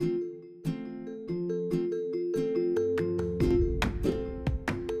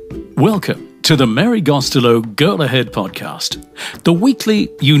Welcome to the Mary Gostelow Girl Ahead podcast, the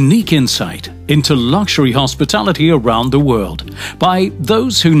weekly unique insight into luxury hospitality around the world by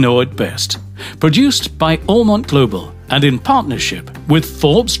those who know it best. Produced by Allmont Global and in partnership with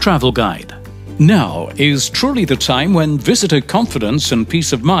Forbes Travel Guide. Now is truly the time when visitor confidence and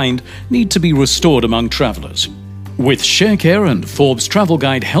peace of mind need to be restored among travelers. With ShareCare and Forbes Travel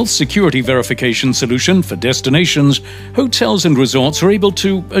Guide Health Security Verification Solution for destinations, hotels and resorts are able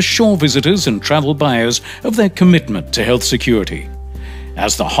to assure visitors and travel buyers of their commitment to health security.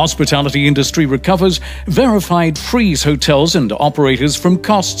 As the hospitality industry recovers, Verified frees hotels and operators from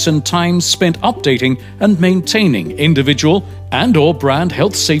costs and time spent updating and maintaining individual and/or brand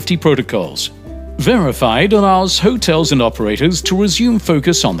health safety protocols. Verified allows hotels and operators to resume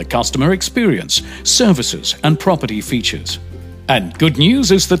focus on the customer experience, services, and property features. And good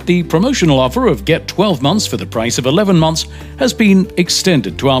news is that the promotional offer of get 12 months for the price of 11 months has been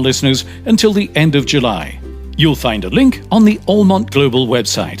extended to our listeners until the end of July. You'll find a link on the Allmont Global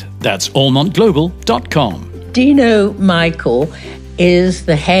website. That's allmontglobal.com. Dino Michael is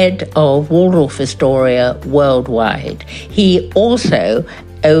the head of Waldorf Astoria worldwide. He also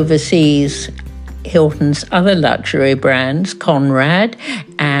oversees Hilton's other luxury brands, Conrad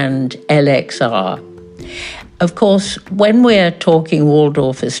and LXR. Of course, when we're talking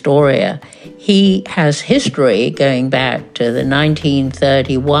Waldorf Astoria, he has history going back to the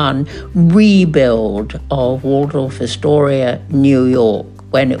 1931 rebuild of Waldorf Astoria, New York,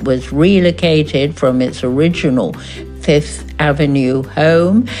 when it was relocated from its original Fifth Avenue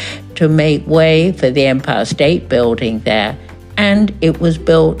home to make way for the Empire State Building there. And it was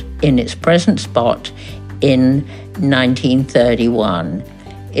built in its present spot in 1931.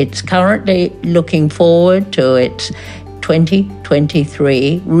 It's currently looking forward to its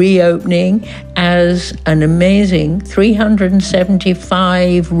 2023 reopening as an amazing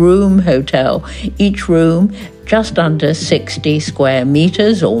 375-room hotel, each room just under 60 square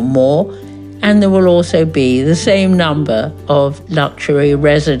meters or more, and there will also be the same number of luxury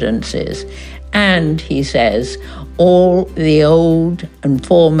residences. And, he says, all the old and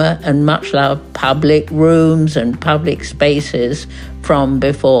former and much loved public rooms and public spaces from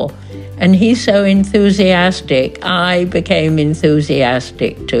before. And he's so enthusiastic, I became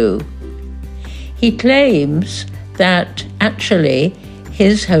enthusiastic too. He claims that actually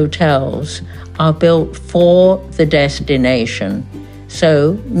his hotels are built for the destination.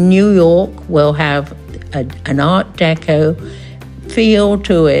 So New York will have an Art Deco feel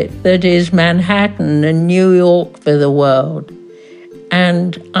to it that is Manhattan and New York for the world.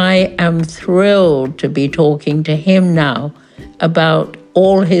 And I am thrilled to be talking to him now about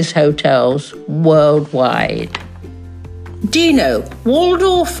all his hotels worldwide. Dino,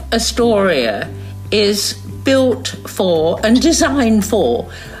 Waldorf Astoria is built for and designed for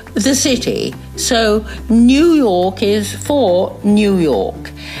the city. So New York is for New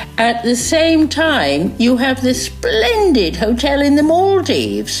York. At the same time, you have this splendid hotel in the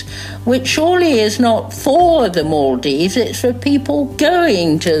Maldives, which surely is not for the Maldives, it's for people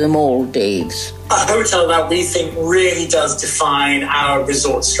going to the Maldives. A hotel that we think really does define our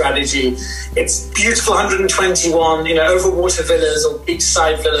resort strategy. It's beautiful 121, overwater villas or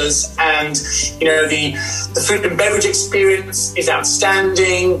beachside villas, and, the food and beverage experience is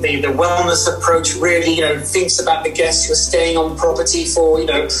outstanding. The wellness approach really, thinks about the guests who are staying on property for,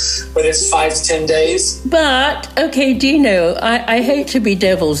 whether it's 5 to 10 days. But, okay, Dino, I hate to be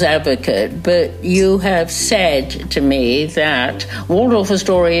devil's advocate, but you have said to me that Waldorf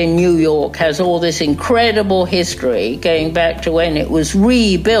Astoria in New York has all this incredible history going back to when it was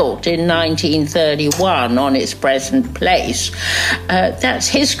rebuilt in 1931 on its present place. That's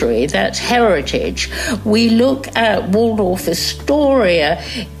history, that's heritage. We look at Waldorf Astoria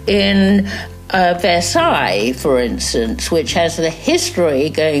in Versailles, for instance, which has the history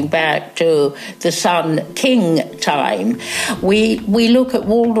going back to the Sun King time. We look at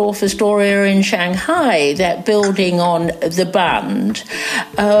Waldorf Astoria in Shanghai, that building on the Bund.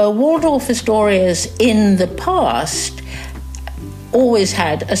 Waldorf Astorias in the past always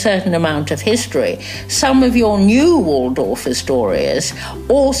had a certain amount of history. Some of your new Waldorf Astorias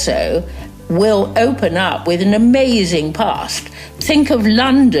also will open up with an amazing past. Think of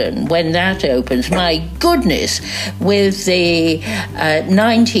London when that opens. My goodness, with the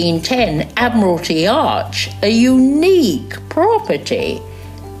 1910 Admiralty Arch, a unique property.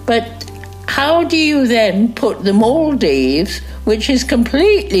 But how do you then put the Maldives, which is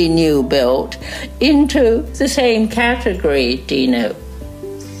completely new built, into the same category, Dino?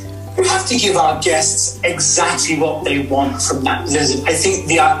 We have to give our guests exactly what they want from that visit. I think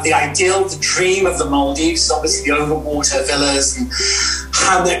the ideal, the dream of the Maldives is obviously the overwater villas and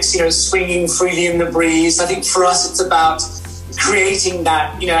hammocks, swinging freely in the breeze. I think for us, it's about creating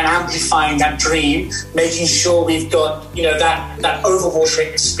that, and amplifying that dream, making sure we've got, that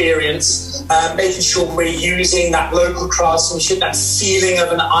overwatering experience, making sure we're using that local craftsmanship, that feeling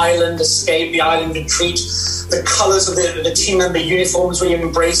of an island escape, the island retreat, the colours of the team member uniforms we're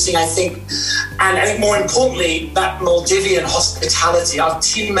embracing, I think. And I think more importantly, that Maldivian hospitality. Our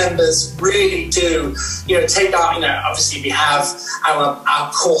team members really do, take our, obviously we have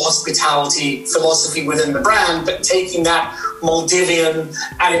our core hospitality philosophy within the brand, but taking that Maldivian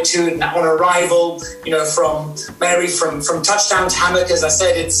attitude and on arrival, from Mary, from touchdown to hammock, as I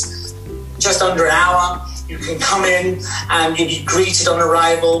said, it's just under an hour. You can come in and you'll be greeted on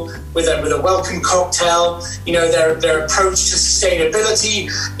arrival with a welcome cocktail. Their approach to sustainability.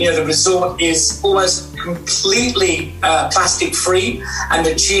 The resort is almost completely plastic free, and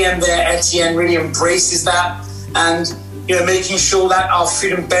the GM there, Etienne, really embraces that. And making sure that our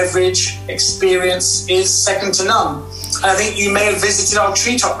food and beverage experience is second to none. And I think you may have visited our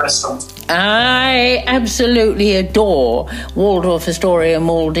Treetop restaurant. I absolutely adore Waldorf Astoria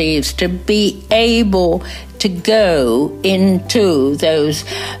Maldives. To be able to go into those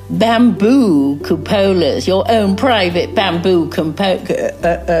bamboo cupolas, your own private bamboo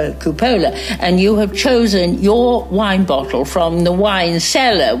cupola, and you have chosen your wine bottle from the wine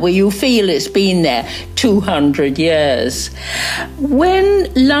cellar where you feel it's been there 200 years.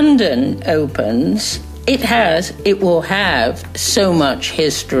 When London opens, it will have so much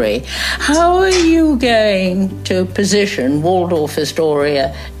history. How are you going to position Waldorf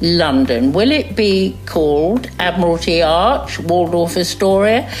Astoria London? Will it be called Admiralty Arch, Waldorf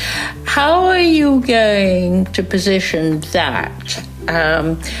Astoria? How are you going to position that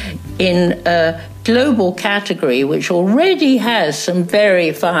in a global category which already has some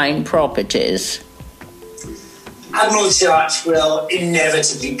very fine properties? Admiralty Arch will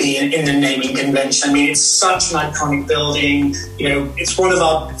inevitably be in the naming convention. I mean, it's such an iconic building. It's one of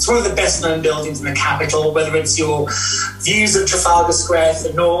the best known buildings in the capital, whether it's your views of Trafalgar Square to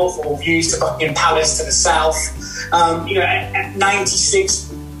the north or views to Buckingham Palace to the south. 96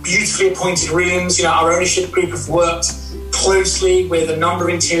 beautifully appointed rooms. Our ownership group have worked closely with a number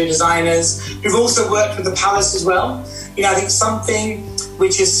of interior designers who've also worked with the palace as well. I think something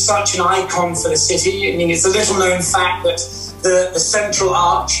which is such an icon for the city. I mean, it's a little known fact that the central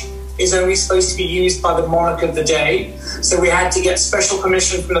arch is only supposed to be used by the monarch of the day. So we had to get special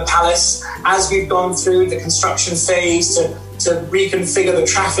permission from the palace as we've gone through the construction phase to reconfigure the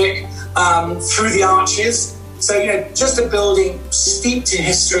traffic through the arches. So, just a building steeped in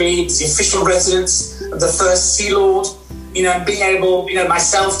history. It's the official residence of the first Sea Lord. Being able,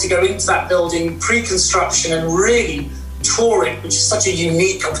 myself to go into that building pre-construction and really tour it, which is such a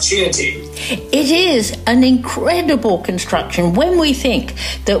unique opportunity. It is an incredible construction when we think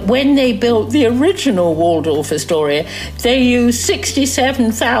that when they built the original Waldorf Astoria, they used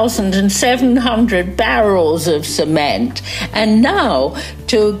 67,700 barrels of cement. And now,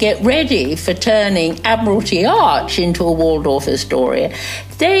 to get ready for turning Admiralty Arch into a Waldorf Astoria,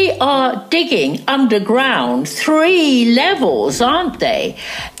 they are digging underground 3 levels, aren't they?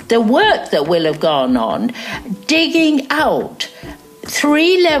 The work that will have gone on, digging out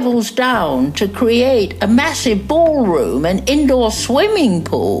 3 levels down to create a massive ballroom, an indoor swimming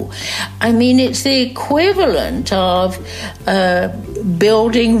pool. I mean, it's the equivalent of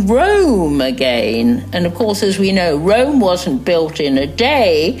building Rome again. And of course, as we know, Rome wasn't built in a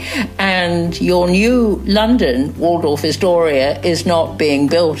day, and your new London Waldorf Astoria is not being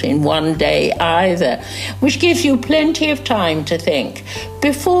built in one day either, which gives you plenty of time to think.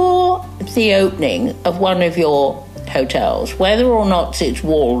 Before the opening of one of your hotels, whether or not it's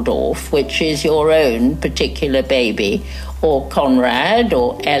Waldorf, which is your own particular baby, or Conrad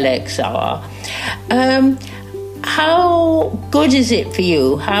or LXR, how good is it for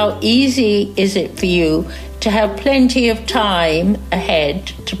you? How easy is it for you to have plenty of time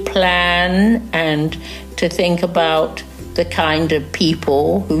ahead to plan and to think about the kind of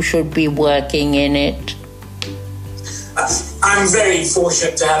people who should be working in it? I'm very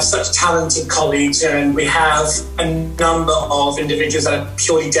fortunate to have such talented colleagues, and we have a number of individuals that are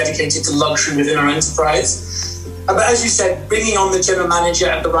purely dedicated to luxury within our enterprise. But as you said, bringing on the general manager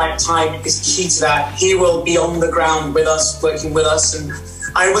at the right time is key to that. He will be on the ground with us, working with us, and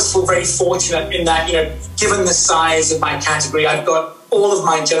I always feel very fortunate in that, given the size of my category, I've got all of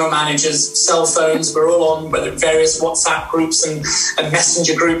my general managers' cell phones. We're all on various WhatsApp groups and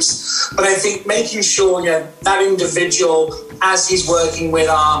messenger groups. But I think making sure that individual, as he's working with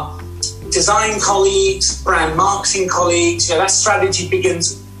our design colleagues, brand marketing colleagues, that strategy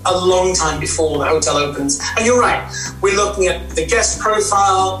begins a long time before the hotel opens. And you're right, we're looking at the guest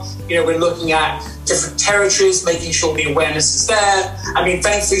profile, we're looking at different territories, making sure the awareness is there. I mean,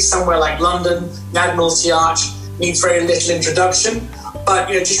 thankfully, somewhere like London, the Admiralty Arch needs very little introduction, but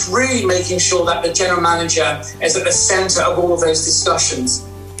just really making sure that the general manager is at the center of all of those discussions.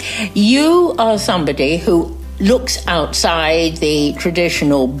 You are somebody who looks outside the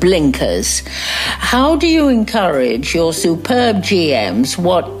traditional blinkers. How do you encourage your superb GMs,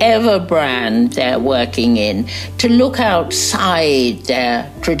 whatever brand they're working in, to look outside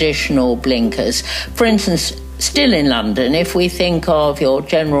their traditional blinkers? For instance, still in London, if we think of your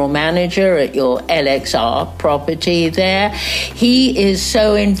general manager at your LXR property there, he is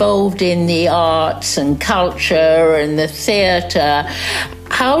so involved in the arts and culture and the theatre.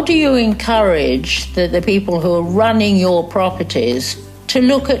 How do you encourage the people who are running your properties to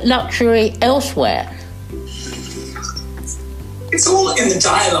look at luxury elsewhere? It's all in the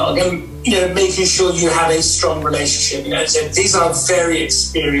dialogue and, making sure you have a strong relationship. So these are very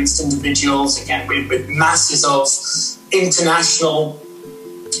experienced individuals, again, with masses of international,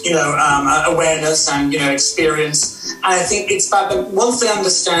 awareness and, experience. And I think it's about them, once they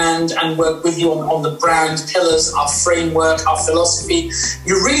understand and work with you on the brand pillars, our framework, our philosophy,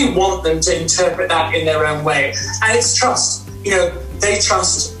 you really want them to interpret that in their own way. And it's trust. They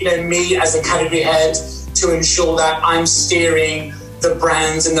trust, me as a category head to ensure that I'm steering the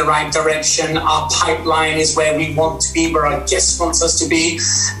brands in the right direction. Our pipeline is where we want to be, where our guests want us to be.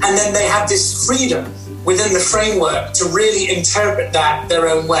 And then they have this freedom within the framework to really interpret that their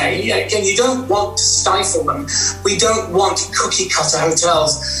own way. Again, you don't want to stifle them. We don't want cookie cutter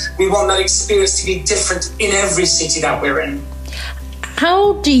hotels. We want that experience to be different in every city that we're in.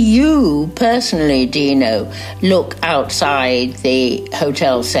 How do you personally, Dino, look outside the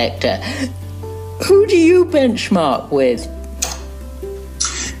hotel sector? Who do you benchmark with?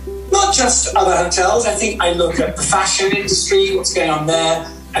 Not just other hotels. I think I look at the fashion industry, what's going on there.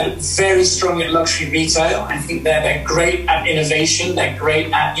 I look very strong at luxury retail. I think they're great at innovation. They're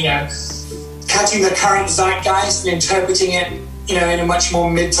great at, catching the current zeitgeist and interpreting it, in a much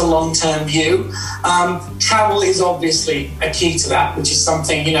more mid to long-term view. Travel is obviously a key to that, which is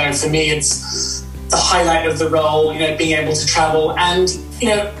something, for me, it's the highlight of the role, being able to travel and,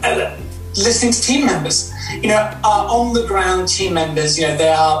 listening to team members. Our on-the-ground team members, they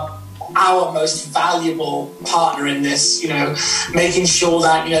are our most valuable partner in this, making sure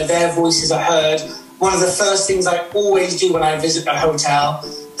that, their voices are heard. One of the first things I always do when I visit a hotel,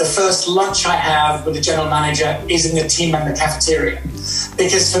 the first lunch I have with the general manager is in the team member cafeteria.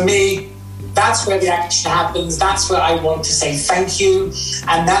 Because for me, that's where the action happens. That's where I want to say thank you.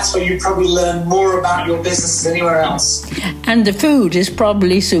 And that's where you probably learn more about your business than anywhere else. And the food is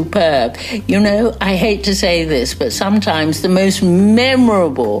probably superb. I hate to say this, but sometimes the most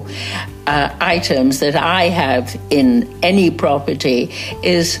memorable items that I have in any property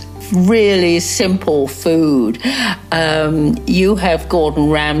is really simple food. You have Gordon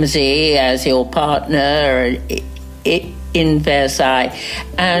Ramsay as your partner in Versailles.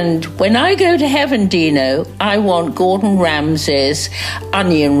 And when I go to heaven, Dino, I want Gordon Ramsay's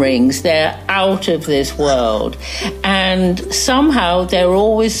onion rings. They're out of this world. And somehow they're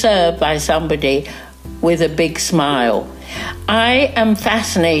always served by somebody with a big smile. I am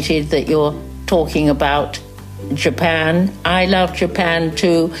fascinated that you're talking about Japan. I love Japan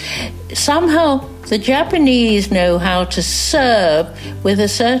too. Somehow the Japanese know how to serve with a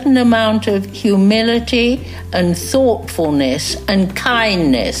certain amount of humility and thoughtfulness and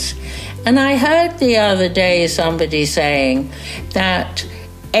kindness. And I heard the other day somebody saying that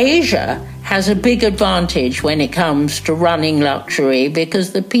Asia has a big advantage when it comes to running luxury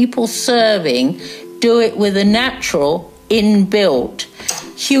because the people serving do it with a natural, inbuilt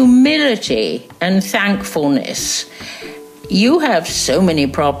humility and thankfulness. You have so many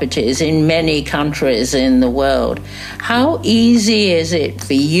properties in many countries in the world. How easy is it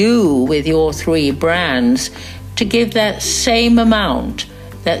for you with your 3 brands to give that same amount,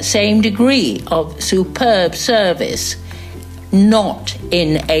 that same degree of superb service, not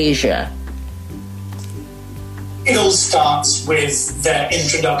in Asia? It all starts with the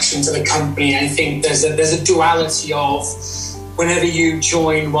introduction to the company. I think there's a duality of whenever you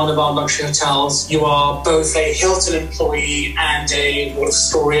join one of our luxury hotels, you are both a Hilton employee and a Waldorf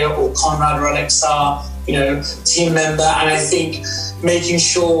Astoria or Conrad or LXR, team member. And I think making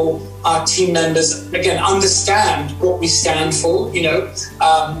sure our team members, again, understand what we stand for.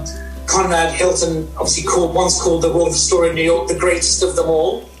 Conrad Hilton obviously once called the Waldorf Astoria in New York the greatest of them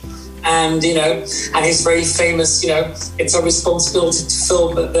all. And, and he's very famous, it's our responsibility to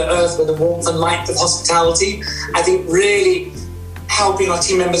fill the earth with the warmth and light of hospitality. I think really helping our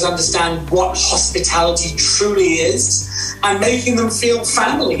team members understand what hospitality truly is and making them feel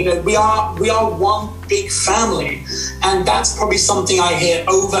family. You know, we are one big family, and that's probably something I hear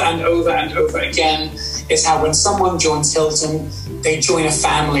over and over and over again, is how when someone joins Hilton, they join a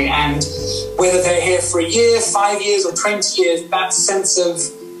family, and whether they're here for a year, 5 years or 20 years, that sense of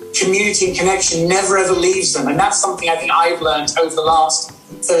community and connection never ever leaves them. And that's something I think I've learned over the last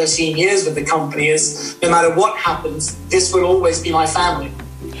 13 years with the company, is no matter what happens, this will always be my family.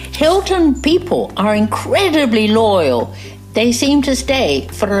 Hilton people are incredibly loyal. They seem to stay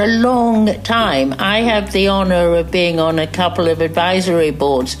for a long time. I have the honor of being on a couple of advisory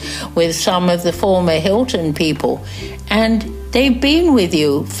boards with some of the former Hilton people, and they've been with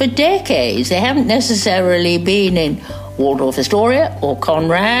you for decades. They haven't necessarily been in Waldorf Astoria or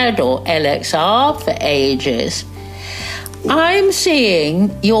Conrad or LXR for ages. I'm seeing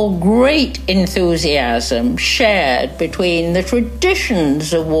your great enthusiasm shared between the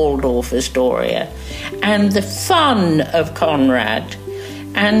traditions of Waldorf Astoria and the fun of Conrad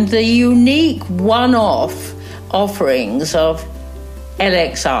and the unique one-off offerings of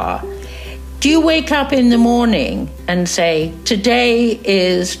LXR. Do you wake up in the morning and say, today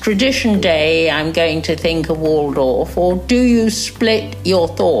is tradition day, I'm going to think of Waldorf? Or do you split your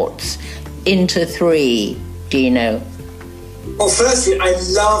thoughts into three, Dino? Well, firstly, I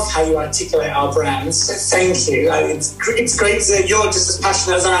love how you articulate our brands. So thank you. It's great that you're just as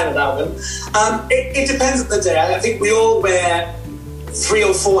passionate as I am about them. It depends on the day. I think we all wear 3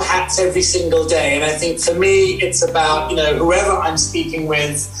 or 4 hats every single day. And I think for me, it's about, whoever I'm speaking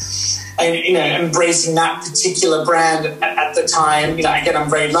with, and, embracing that particular brand at the time. Again, I'm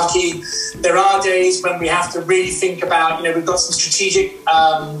very lucky. There are days when we have to really think about, we've got some strategic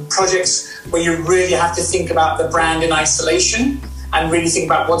projects where you really have to think about the brand in isolation and really think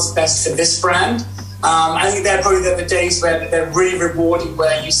about what's best for this brand. I think they're probably the days where they're really rewarding,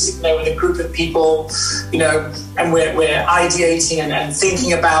 where you sit there with a group of people, and we're ideating and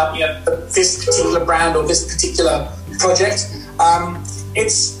thinking about, this particular brand or this particular project.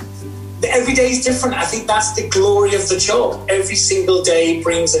 Every day is different. I think that's the glory of the job. Every single day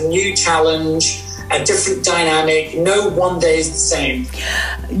brings a new challenge, a different dynamic. No one day is the same.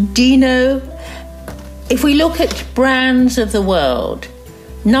 Dino, if we look at brands of the world,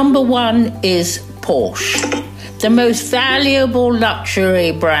 number 1 is Porsche, the most valuable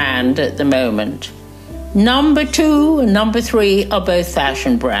luxury brand at the moment. Number 2 and number 3 are both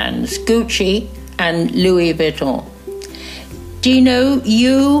fashion brands, Gucci and Louis Vuitton. Dino,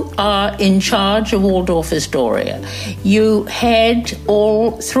 you are in charge of Waldorf Astoria. You head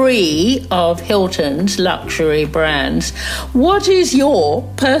all 3 of Hilton's luxury brands. What is your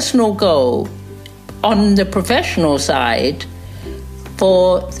personal goal on the professional side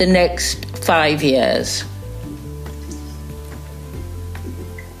for the next 5 years?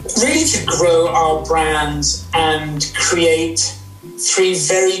 Really to grow our brands and create 3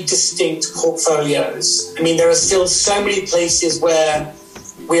 very distinct portfolios. I mean, there are still so many places where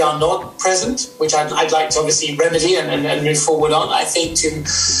we are not present, which I'd like to obviously remedy and move forward on. I think to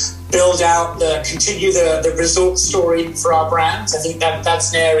build out, continue the resort story for our brands. I think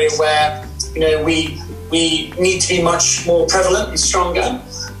that's an area where, we need to be much more prevalent and stronger.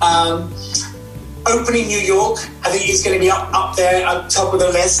 Opening New York, I think is going to be up there, up top of the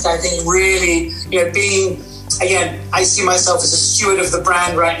list. I think really, being... Again, I see myself as a steward of the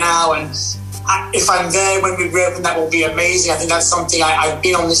brand right now, and if I'm there when we reopen, that will be amazing. I think that's something I've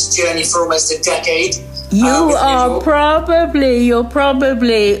been on this journey for almost a decade. You're probably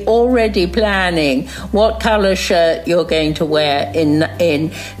already planning what colour shirt you're going to wear in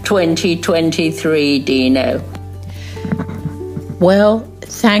 2023, Dino. Well,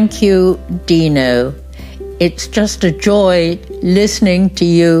 thank you, Dino. It's just a joy listening to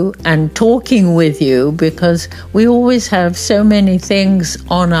you and talking with you, because we always have so many things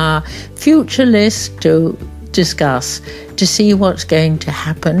on our future list to discuss, to see what's going to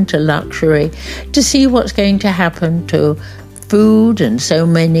happen to luxury, to see what's going to happen to food and so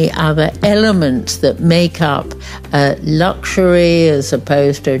many other elements that make up luxury as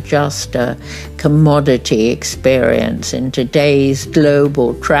opposed to just a commodity experience in today's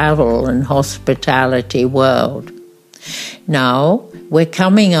global travel and hospitality world. Now, we're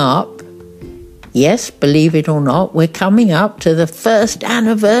coming up, yes, believe it or not, we're coming up to the first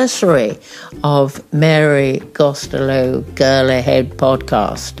anniversary of Mary Gostelow Girl Ahead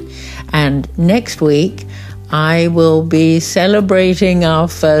podcast. And next week, I will be celebrating our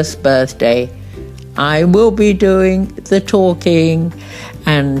first birthday. I will be doing the talking,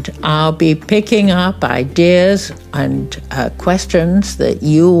 and I'll be picking up ideas and questions that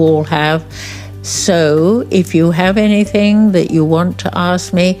you all have So if you have anything that you want to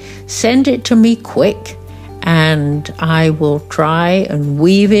ask me, send it to me quick, and I will try and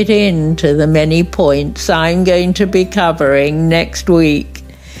weave it into the many points I'm going to be covering next week.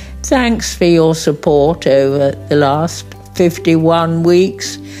 Thanks for your support over the last 51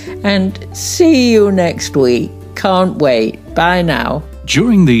 weeks, and see you next week. Can't wait. Bye now.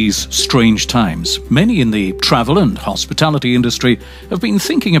 During these strange times, many in the travel and hospitality industry have been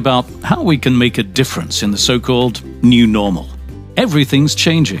thinking about how we can make a difference in the so-called new normal. Everything's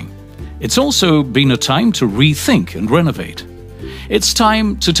changing. It's also been a time to rethink and renovate. It's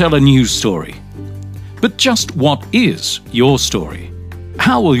time to tell a new story. But just what is your story?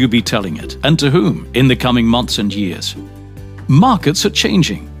 How will you be telling it, and to whom, in the coming months and years? Markets are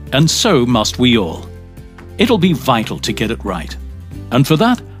changing, and so must we all. It'll be vital to get it right. And for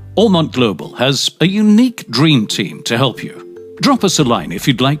that, Allmont Global has a unique dream team to help you. Drop us a line if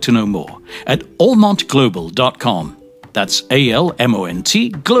you'd like to know more at allmontglobal.com. That's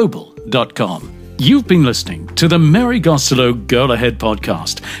ALMONT global.com. You've been listening to the Mary Gostelow Girl Ahead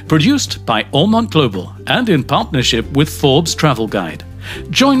podcast, produced by Allmont Global and in partnership with Forbes Travel Guide.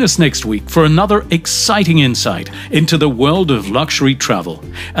 Join us next week for another exciting insight into the world of luxury travel.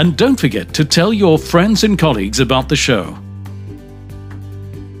 And don't forget to tell your friends and colleagues about the show.